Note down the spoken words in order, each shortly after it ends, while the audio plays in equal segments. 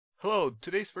Hello,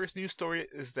 today's first news story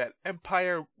is that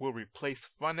Empire will replace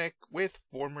Funn1k with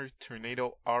former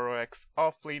Tornado ROX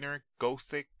offlaner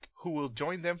Ghostik, who will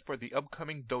join them for the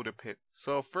upcoming Dota pit.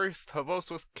 So first,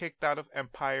 Havos was kicked out of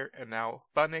Empire and now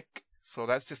Funn1k, so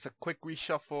that's just a quick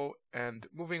reshuffle, and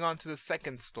moving on to the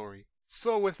second story.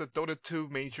 So with the Dota 2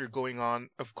 Major going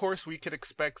on, of course we could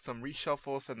expect some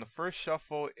reshuffles, and the first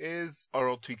shuffle is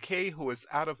Rotk, who is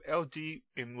out of LG,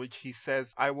 in which he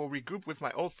says, "I will regroup with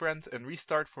my old friends and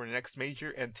restart for the next Major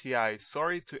and TI.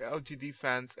 Sorry to LGD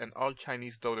fans and all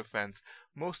Chinese Dota fans.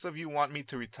 Most of you want me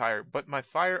to retire, but my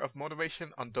fire of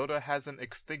motivation on Dota hasn't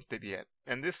extincted yet."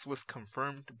 And this was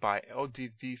confirmed by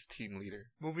LGD's team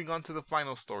leader. Moving on to the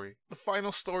final story. The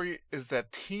final story is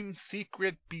that Team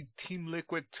Secret beat Team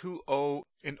Liquid 2-0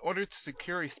 in order to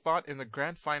secure a spot in the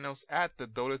grand finals at the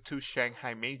Dota 2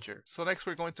 Shanghai Major. So next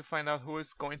we're going to find out who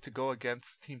is going to go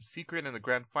against Team Secret in the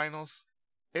grand finals.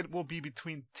 It will be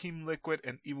between Team Liquid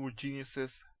and Evil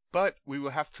Geniuses, but we will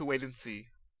have to wait and see.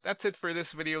 That's it for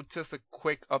this video, just a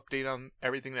quick update on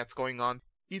everything that's going on.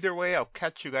 Either way, I'll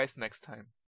catch you guys next time.